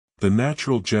The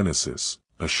Natural Genesis,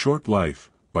 A Short Life,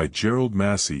 by Gerald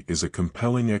Massey is a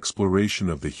compelling exploration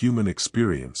of the human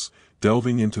experience,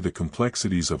 delving into the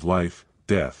complexities of life,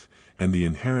 death, and the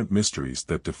inherent mysteries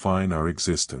that define our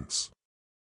existence.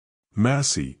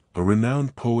 Massey, a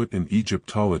renowned poet and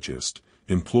Egyptologist,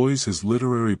 employs his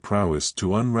literary prowess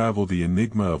to unravel the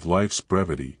enigma of life's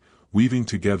brevity, weaving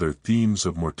together themes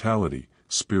of mortality,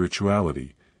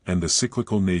 spirituality, and the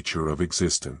cyclical nature of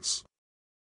existence.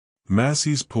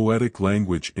 Massey's poetic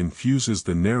language infuses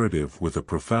the narrative with a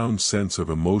profound sense of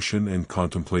emotion and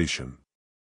contemplation.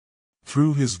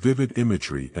 Through his vivid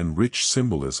imagery and rich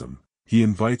symbolism, he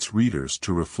invites readers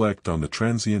to reflect on the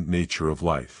transient nature of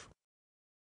life.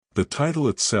 The title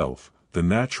itself, The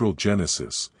Natural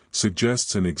Genesis,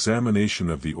 suggests an examination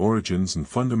of the origins and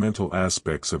fundamental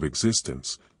aspects of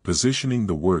existence, positioning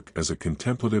the work as a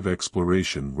contemplative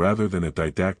exploration rather than a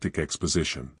didactic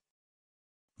exposition.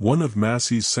 One of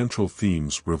Massey's central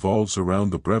themes revolves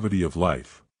around the brevity of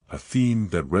life, a theme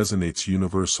that resonates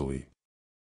universally.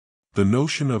 The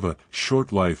notion of a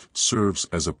short life serves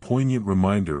as a poignant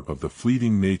reminder of the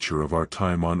fleeting nature of our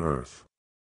time on earth.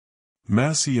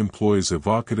 Massey employs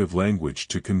evocative language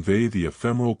to convey the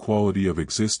ephemeral quality of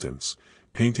existence,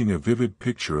 painting a vivid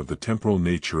picture of the temporal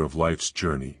nature of life's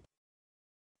journey.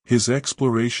 His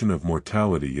exploration of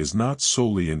mortality is not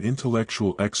solely an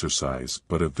intellectual exercise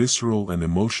but a visceral and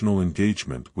emotional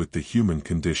engagement with the human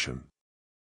condition.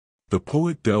 The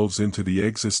poet delves into the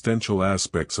existential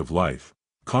aspects of life,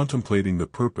 contemplating the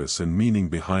purpose and meaning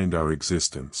behind our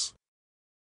existence.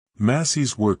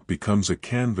 Massey's work becomes a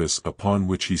canvas upon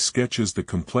which he sketches the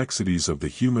complexities of the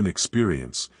human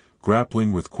experience,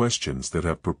 grappling with questions that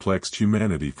have perplexed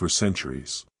humanity for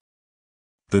centuries.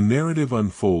 The narrative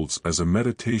unfolds as a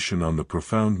meditation on the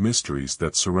profound mysteries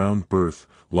that surround birth,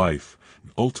 life,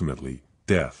 and ultimately,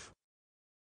 death.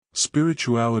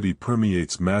 Spirituality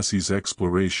permeates Massey's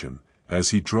exploration,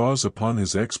 as he draws upon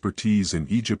his expertise in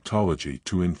Egyptology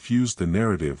to infuse the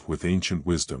narrative with ancient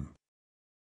wisdom.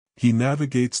 He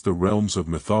navigates the realms of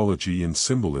mythology and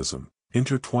symbolism,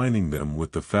 intertwining them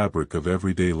with the fabric of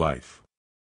everyday life.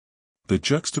 The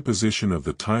juxtaposition of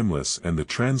the timeless and the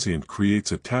transient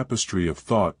creates a tapestry of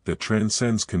thought that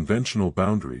transcends conventional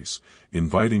boundaries,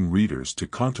 inviting readers to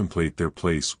contemplate their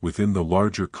place within the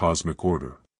larger cosmic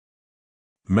order.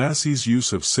 Massey's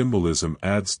use of symbolism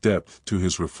adds depth to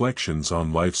his reflections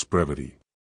on life's brevity.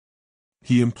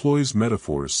 He employs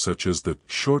metaphors such as the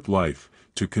short life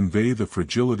to convey the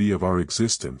fragility of our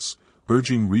existence,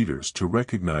 urging readers to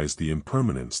recognize the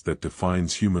impermanence that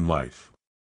defines human life.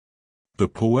 The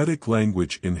poetic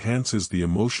language enhances the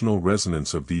emotional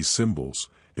resonance of these symbols,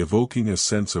 evoking a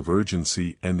sense of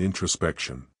urgency and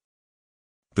introspection.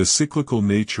 The cyclical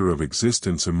nature of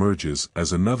existence emerges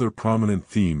as another prominent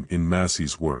theme in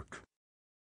Massey's work.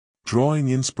 Drawing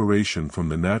inspiration from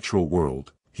the natural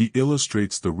world, he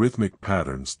illustrates the rhythmic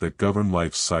patterns that govern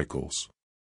life's cycles.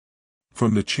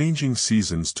 From the changing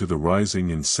seasons to the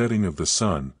rising and setting of the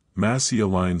sun, Massey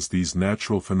aligns these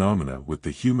natural phenomena with the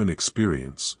human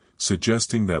experience,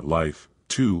 suggesting that life,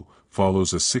 too,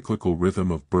 follows a cyclical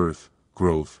rhythm of birth,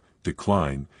 growth,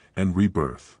 decline, and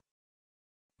rebirth.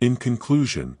 In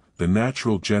conclusion, The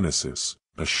Natural Genesis,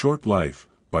 A Short Life,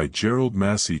 by Gerald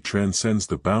Massey transcends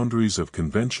the boundaries of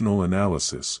conventional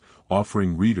analysis,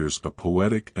 offering readers a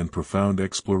poetic and profound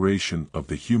exploration of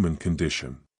the human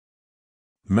condition.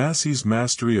 Massey's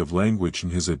mastery of language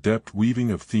and his adept weaving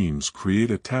of themes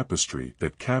create a tapestry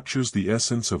that captures the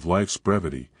essence of life's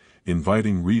brevity,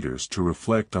 inviting readers to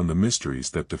reflect on the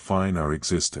mysteries that define our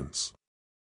existence.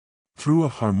 Through a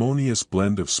harmonious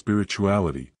blend of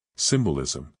spirituality,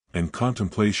 symbolism, and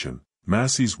contemplation,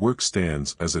 Massey's work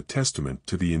stands as a testament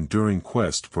to the enduring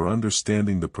quest for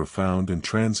understanding the profound and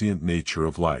transient nature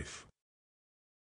of life.